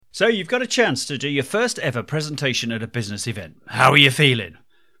So you've got a chance to do your first ever presentation at a business event. How are you feeling?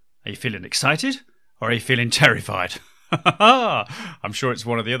 Are you feeling excited or are you feeling terrified? I'm sure it's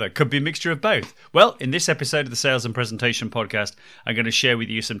one or the other. Could be a mixture of both. Well, in this episode of the Sales and Presentation Podcast, I'm going to share with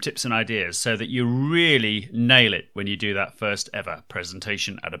you some tips and ideas so that you really nail it when you do that first ever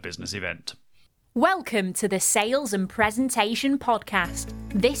presentation at a business event. Welcome to the Sales and Presentation Podcast.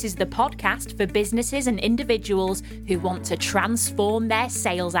 This is the podcast for businesses and individuals who want to transform their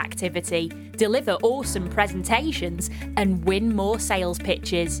sales activity, deliver awesome presentations, and win more sales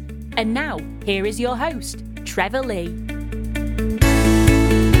pitches. And now, here is your host, Trevor Lee.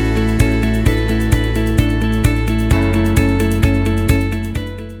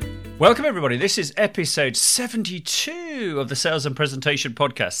 Welcome, everybody. This is episode 72 of the Sales and Presentation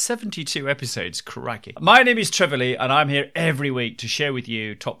Podcast. 72 episodes, crikey. My name is Trevor Lee, and I'm here every week to share with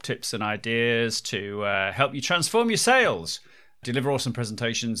you top tips and ideas to help you transform your sales, deliver awesome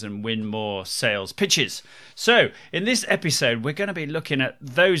presentations, and win more sales pitches. So, in this episode, we're going to be looking at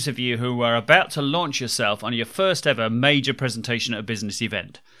those of you who are about to launch yourself on your first ever major presentation at a business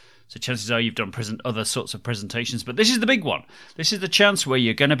event. So chances are you've done other sorts of presentations, but this is the big one. This is the chance where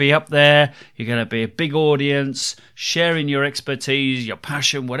you're going to be up there, you're going to be a big audience, sharing your expertise, your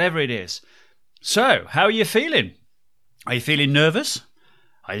passion, whatever it is. So, how are you feeling? Are you feeling nervous?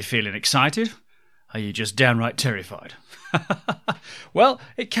 Are you feeling excited? Are you just downright terrified? Well,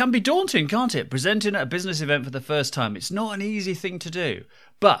 it can be daunting, can't it? Presenting at a business event for the first time. It's not an easy thing to do,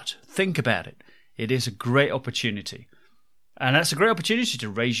 but think about it. It is a great opportunity. And that's a great opportunity to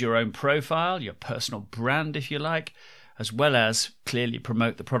raise your own profile, your personal brand, if you like, as well as clearly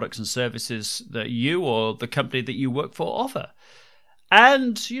promote the products and services that you or the company that you work for offer.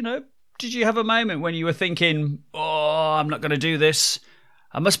 And, did you have a moment when you were thinking, I'm not going to do this.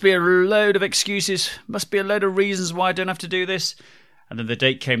 There must be a load of excuses, must be a load of reasons why I don't have to do this. And then the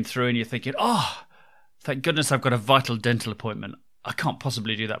date came through and you're thinking, thank goodness I've got a vital dental appointment. I can't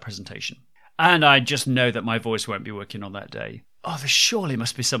possibly do that presentation. And I just know that my voice won't be working on that day. There surely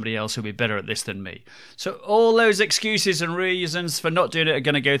must be somebody else who'll be better at this than me. So all those excuses and reasons for not doing it are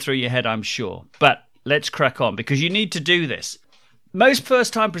going to go through your head, I'm sure. But let's crack on, because you need to do this. Most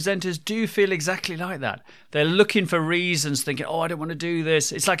first-time presenters do feel exactly like that. They're looking for reasons, thinking, I don't want to do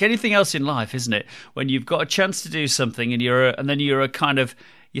this. It's like anything else in life, isn't it? When you've got a chance to do something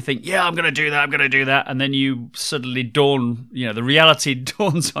you think, I'm going to do that. And then you suddenly the reality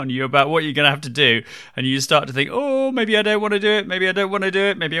dawns on you about what you're going to have to do. And you start to think, maybe I don't want to do it. Maybe I don't want to do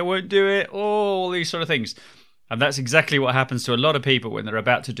it. Maybe I won't do it. All these sort of things. And that's exactly what happens to a lot of people when they're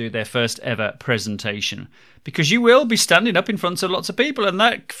about to do their first ever presentation. Because you will be standing up in front of lots of people. And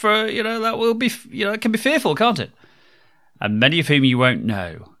that will be, it can be fearful, can't it? And many of whom you won't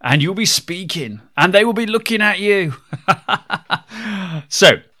know. And you'll be speaking. And they will be looking at you.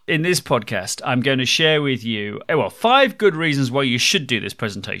 So, in this podcast, I'm going to share with you, 5 good reasons why you should do this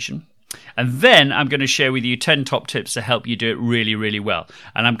presentation. And then I'm going to share with you 10 top tips to help you do it really, really well.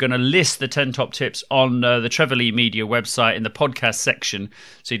 And I'm going to list the 10 top tips on the Trevor Lee Media website in the podcast section.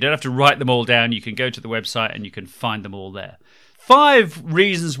 So you don't have to write them all down. You can go to the website and you can find them all there. 5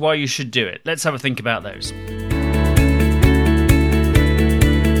 reasons why you should do it. Let's have a think about those.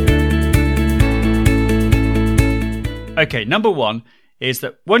 Okay, number 1 is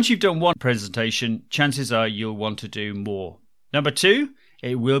that once you've done one presentation, chances are you'll want to do more. Number 2,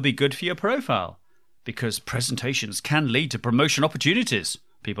 it will be good for your profile because presentations can lead to promotion opportunities.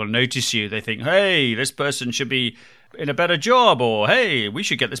 People notice you. They think, hey, this person should be in a better job, or hey, we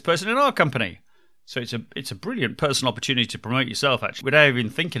should get this person in our company. So it's a brilliant personal opportunity to promote yourself, actually, without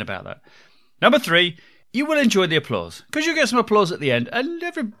even thinking about that. Number 3, you will enjoy the applause because you get some applause at the end, and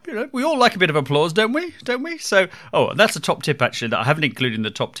we all like a bit of applause, don't we? So, that's a top tip actually that I haven't included in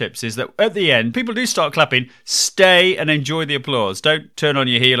the top tips is that at the end, people do start clapping. Stay and enjoy the applause. Don't turn on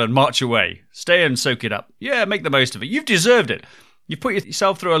your heel and march away. Stay and soak it up. Yeah, make the most of it. You've deserved it. You've put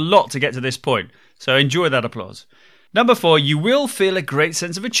yourself through a lot to get to this point, so enjoy that applause. Number 4, you will feel a great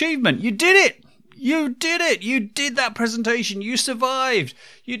sense of achievement. You did it. You did it. You did that presentation. You survived.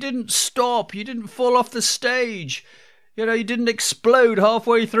 You didn't stop. You didn't fall off the stage. You didn't explode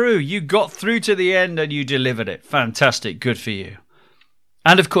halfway through. You got through to the end and you delivered it. Fantastic. Good for you.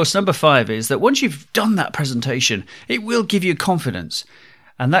 And of course, number 5 is that once you've done that presentation, it will give you confidence.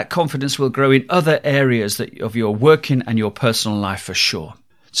 And that confidence will grow in other areas of your working and your personal life for sure.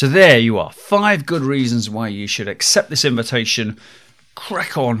 So there you are. 5 good reasons why you should accept this invitation,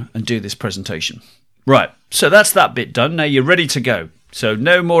 crack on and do this presentation. Right, so that's that bit done. Now you're ready to go. So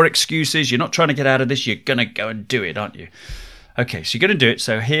no more excuses. You're not trying to get out of this. You're going to go and do it, aren't you? Okay, so you're going to do it.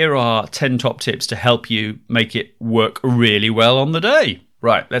 So here are 10 top tips to help you make it work really well on the day.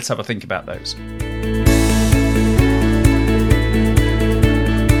 Right, let's have a think about those.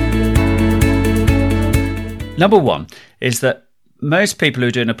 Number one is that most people who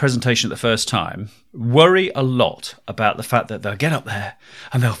are doing a presentation at the first time worry a lot about the fact that they'll get up there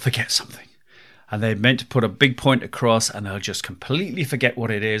and they'll forget something. And they're meant to put a big point across and they'll just completely forget what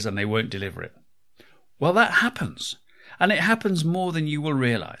it is and they won't deliver it. Well, that happens. And it happens more than you will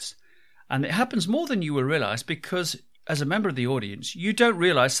realize. And it happens more than you will realize because as a member of the audience, you don't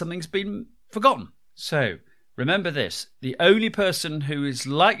realize something's been forgotten. So remember this, the only person who is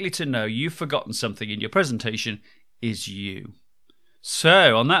likely to know you've forgotten something in your presentation is you.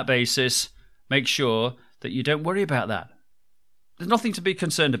 So on that basis, make sure that you don't worry about that. There's nothing to be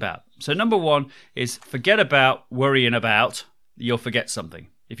concerned about. So number one is forget about worrying about you'll forget something.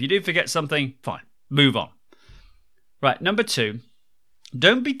 If you do forget something, fine, move on. Right, number two,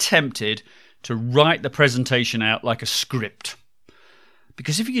 don't be tempted to write the presentation out like a script.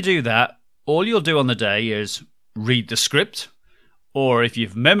 Because if you do that, all you'll do on the day is read the script, or if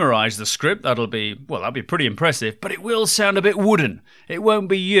you've memorized the script, that'll be pretty impressive, but it will sound a bit wooden. It won't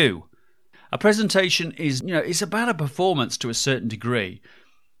be you. A presentation is, it's about a performance to a certain degree,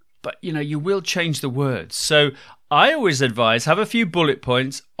 but, you will change the words. So I always advise have a few bullet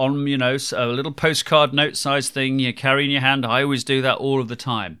points on, a little postcard note size thing you carry in your hand. I always do that all of the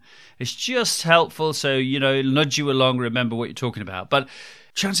time. It's just helpful so, nudge you along, remember what you're talking about. But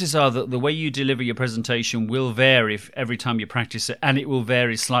chances are that the way you deliver your presentation will vary every time you practice it, and it will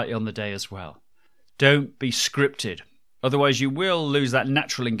vary slightly on the day as well. Don't be scripted. Otherwise, you will lose that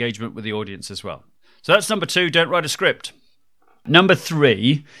natural engagement with the audience as well. So that's number two, don't write a script. Number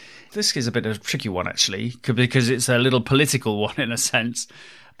three, this is a bit of a tricky one actually, because it's a little political one in a sense,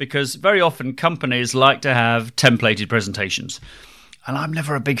 because very often companies like to have templated presentations. And I'm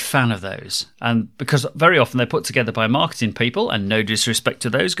never a big fan of those. And because very often they're put together by marketing people, and no disrespect to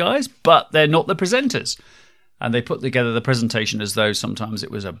those guys, but they're not the presenters. And they put together the presentation as though sometimes it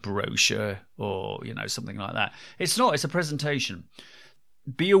was a brochure or, something like that. It's not, it's a presentation.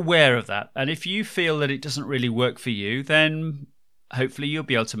 Be aware of that. And if you feel that it doesn't really work for you, then hopefully you'll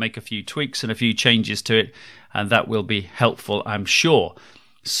be able to make a few tweaks and a few changes to it. And that will be helpful, I'm sure.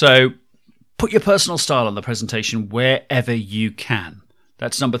 So put your personal style on the presentation wherever you can.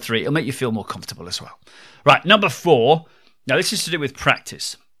 That's number three. It'll make you feel more comfortable as well. Right, number four. Now, this is to do with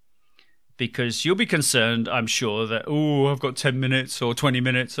practice. Because you'll be concerned, I'm sure, that, I've got 10 minutes or 20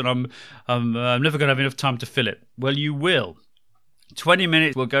 minutes and I'm never going to have enough time to fill it. Well, you will. 20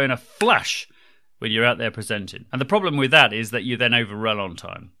 minutes will go in a flash when you're out there presenting. And the problem with that is that you then overrun on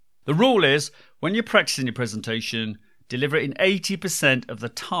time. The rule is, when you're practicing your presentation, deliver it in 80% of the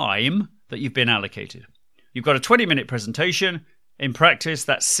time that you've been allocated. You've got a 20-minute presentation. In practice,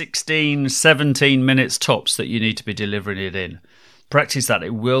 that's 16, 17 minutes tops that you need to be delivering it in. Practice that.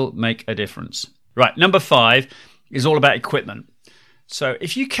 It will make a difference. Right, number five is all about equipment. So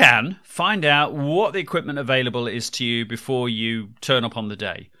if you can, find out what the equipment available is to you before you turn up on the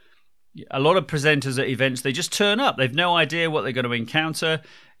day. A lot of presenters at events, they just turn up. They've no idea what they're going to encounter.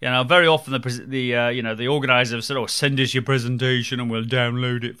 Very often the organizer have said, send us your presentation and we'll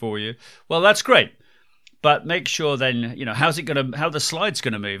download it for you. Well, that's great. But make sure then, how the slide's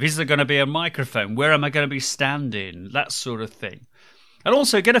going to move? Is there going to be a microphone? Where am I going to be standing? That sort of thing. And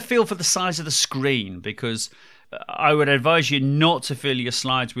also get a feel for the size of the screen, because I would advise you not to fill your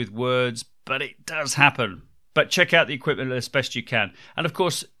slides with words, but it does happen. But check out the equipment as best you can. And of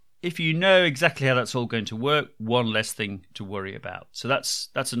course, if you know exactly how that's all going to work, one less thing to worry about. So that's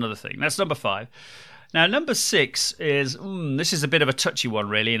another thing. That's number five. Now, number six is, this is a bit of a touchy one,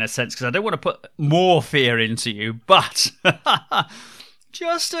 really, in a sense, because I don't want to put more fear into you, but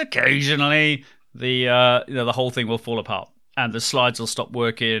just occasionally the whole thing will fall apart and the slides will stop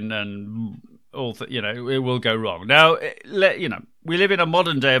working and it will go wrong. Now, we live in a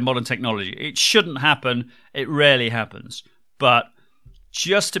modern day of modern technology. It shouldn't happen. It rarely happens. But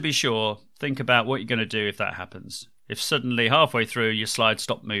just to be sure, think about what you're going to do if that happens. If suddenly halfway through your slides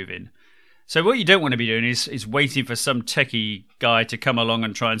stop moving. So what you don't want to be doing is waiting for some techie guy to come along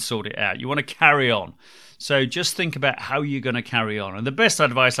and try and sort it out. You want to carry on. So just think about how you're going to carry on. And the best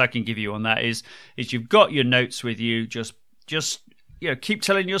advice I can give you on that is you've got your notes with you. Just keep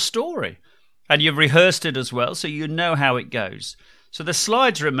telling your story. And you've rehearsed it as well, so you know how it goes. So the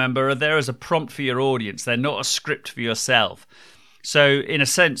slides, remember, are there as a prompt for your audience. They're not a script for yourself. So in a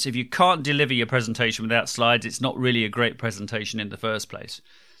sense, if you can't deliver your presentation without slides, it's not really a great presentation in the first place.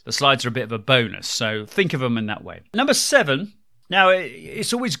 The slides are a bit of a bonus, so think of them in that way. Number 7, now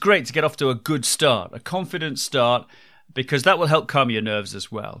it's always great to get off to a good start, a confident start, because that will help calm your nerves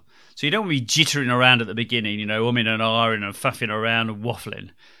as well. So you don't want to be jittering around at the beginning, umming and ahhing and faffing around and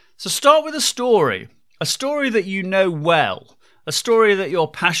waffling. So start with a story that you know well, a story that you're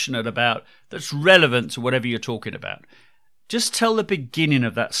passionate about, that's relevant to whatever you're talking about. Just tell the beginning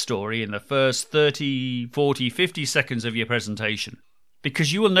of that story in the first 30, 40, 50 seconds of your presentation,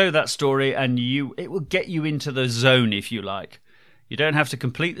 because you will know that story and it will get you into the zone, if you like. You don't have to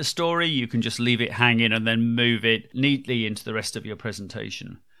complete the story, you can just leave it hanging and then move it neatly into the rest of your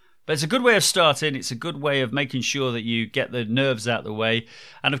presentation. But it's a good way of starting, it's a good way of making sure that you get the nerves out of the way.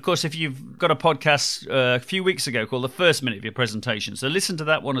 And of course, if you've got a podcast a few weeks ago called The First Minute of Your Presentation, so listen to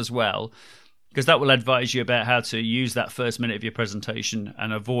that one as well, because that will advise you about how to use that first minute of your presentation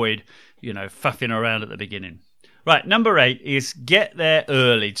and avoid, faffing around at the beginning. Right, number 8 is get there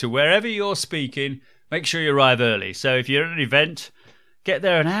early to wherever you're speaking. Make sure you arrive early. So if you're at an event, get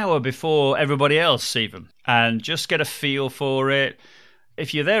there an hour before everybody else even, and just get a feel for it.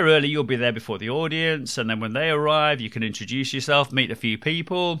 If you're there early, you'll be there before the audience, and then when they arrive, you can introduce yourself, meet a few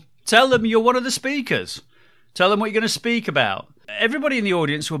people, tell them you're one of the speakers. Tell them what you're going to speak about. Everybody in the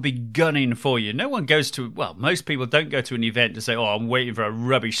audience will be gunning for you. No one goes to, most people don't go to an event to say, I'm waiting for a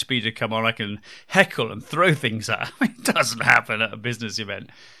rubbish speaker to come on, I can heckle and throw things at. It doesn't happen at a business event.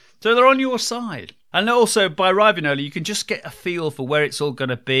 So they're on your side. And also, by arriving early, you can just get a feel for where it's all going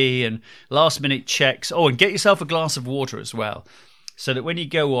to be and last-minute checks. And get yourself a glass of water as well, so that when you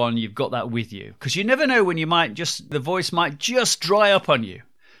go on, you've got that with you. Because you never know when the voice might just dry up on you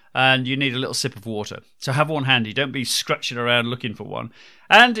and you need a little sip of water. So have one handy. Don't be scratching around looking for one.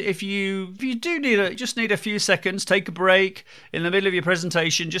 And if you do need a few seconds, take a break in the middle of your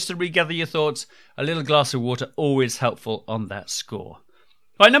presentation just to regather your thoughts, a little glass of water, always helpful on that score.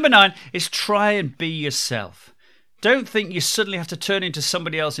 Right, number 9 is try and be yourself. Don't think you suddenly have to turn into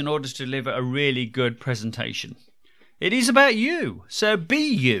somebody else in order to deliver a really good presentation. It is about you, so be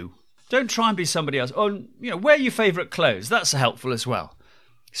you. Don't try and be somebody else. Wear your favourite clothes. That's helpful as well.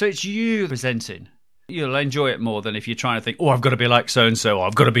 So it's you presenting. You'll enjoy it more than if you're trying to think, I've got to be like so-and-so, or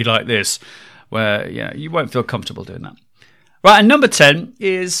I've got to be like this, where you won't feel comfortable doing that. Right, and number 10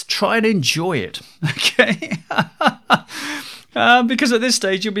 is try and enjoy it. Okay? Because at this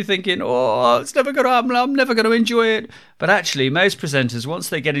stage you'll be thinking, it's never going to happen, I'm never going to enjoy it. But actually, most presenters, once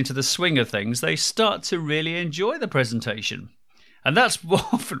they get into the swing of things, they start to really enjoy the presentation. And that's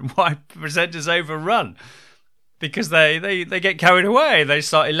often why presenters overrun, because they get carried away. They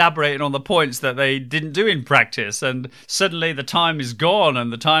start elaborating on the points that they didn't do in practice, and suddenly the time is gone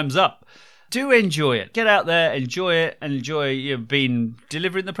and the time's up. Do enjoy it. Get out there, enjoy it, and enjoy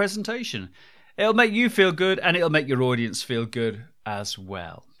delivering the presentation. It'll make you feel good, and it'll make your audience feel good as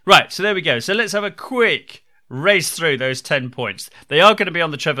well. Right, so there we go. So let's have a quick race through those 10 points. They are going to be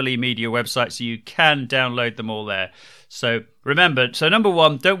on the Trevor Lee Media website, so you can download them all there. So remember, number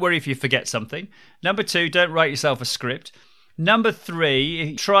 1, don't worry if you forget something. Number 2, don't write yourself a script. Number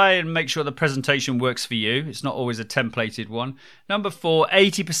 3, try and make sure the presentation works for you. It's not always a templated one. Number 4,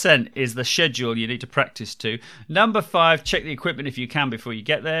 80% is the schedule you need to practice to. Number 5, check the equipment if you can before you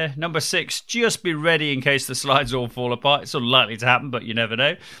get there. Number 6, just be ready in case the slides all fall apart. It's unlikely to happen, but you never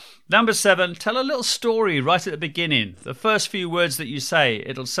know. Number 7, tell a little story right at the beginning. The first few words that you say,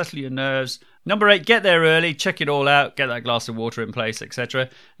 it'll settle your nerves. Number 8, get there early, check it all out, get that glass of water in place, etc.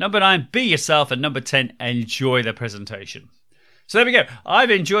 Number 9, be yourself. And number 10, enjoy the presentation. So there we go.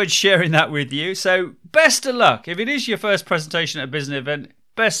 I've enjoyed sharing that with you. So best of luck. If it is your first presentation at a business event,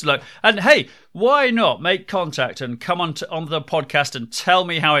 best of luck. And hey, why not make contact and come on the podcast and tell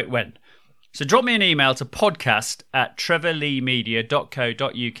me how it went? So drop me an email to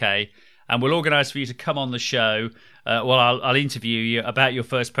podcast@trevorleemedia.co.uk and we'll organise for you to come on the show. I'll interview you about your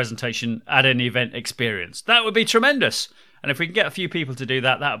first presentation at an event experience. That would be tremendous. And if we can get a few people to do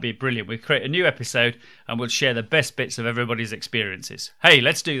that, that would be brilliant. We'll create a new episode and we'll share the best bits of everybody's experiences. Hey,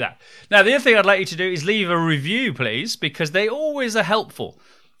 let's do that. Now, the other thing I'd like you to do is leave a review, please, because they always are helpful.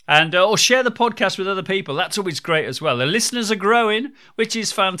 And or share the podcast with other people. That's always great as well. The listeners are growing, which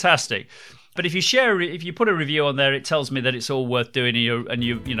is fantastic. But if you put a review on there, it tells me that it's all worth doing, and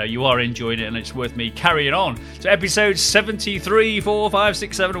you are enjoying it, and it's worth me carrying on to episode 73, 4, 5,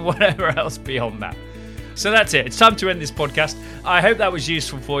 6, 7, or whatever else beyond that. So that's it. It's time to end this podcast. I hope that was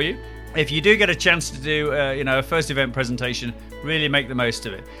useful for you. If you do get a chance to do, a first event presentation, really make the most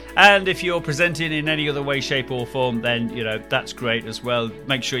of it. And if you're presenting in any other way, shape, or form, then that's great as well.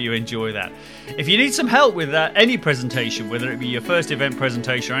 Make sure you enjoy that. If you need some help with that, any presentation, whether it be your first event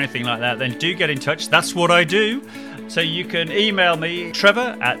presentation or anything like that, then do get in touch. That's what I do. So you can email me,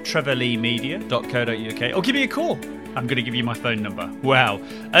 trevor@trevorleemedia.co.uk, or give me a call. I'm going to give you my phone number. Wow,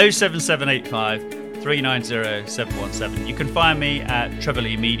 07785 390 717. You can find me at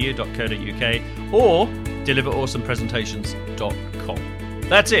trevorleemedia.co.uk or deliverawesomepresentations.com.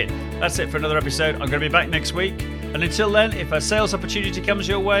 That's it. That's it for another episode. I'm going to be back next week. And until then, if a sales opportunity comes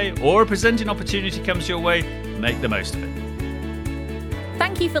your way or a presenting opportunity comes your way, make the most of it.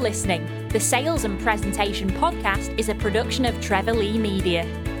 Thank you for listening. The Sales and Presentation Podcast is a production of Trevor Lee Media.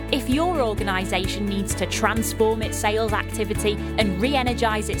 If your organisation needs to transform its sales activity and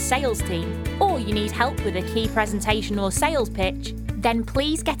re-energise its sales team, or you need help with a key presentation or sales pitch, then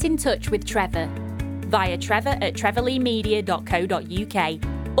please get in touch with Trevor via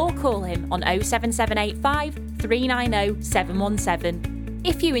trevor@trevorleemedia.co.uk or call him on 07785 390 717.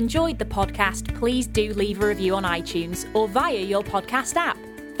 If you enjoyed the podcast, please do leave a review on iTunes or via your podcast app.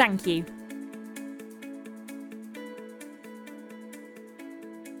 Thank you.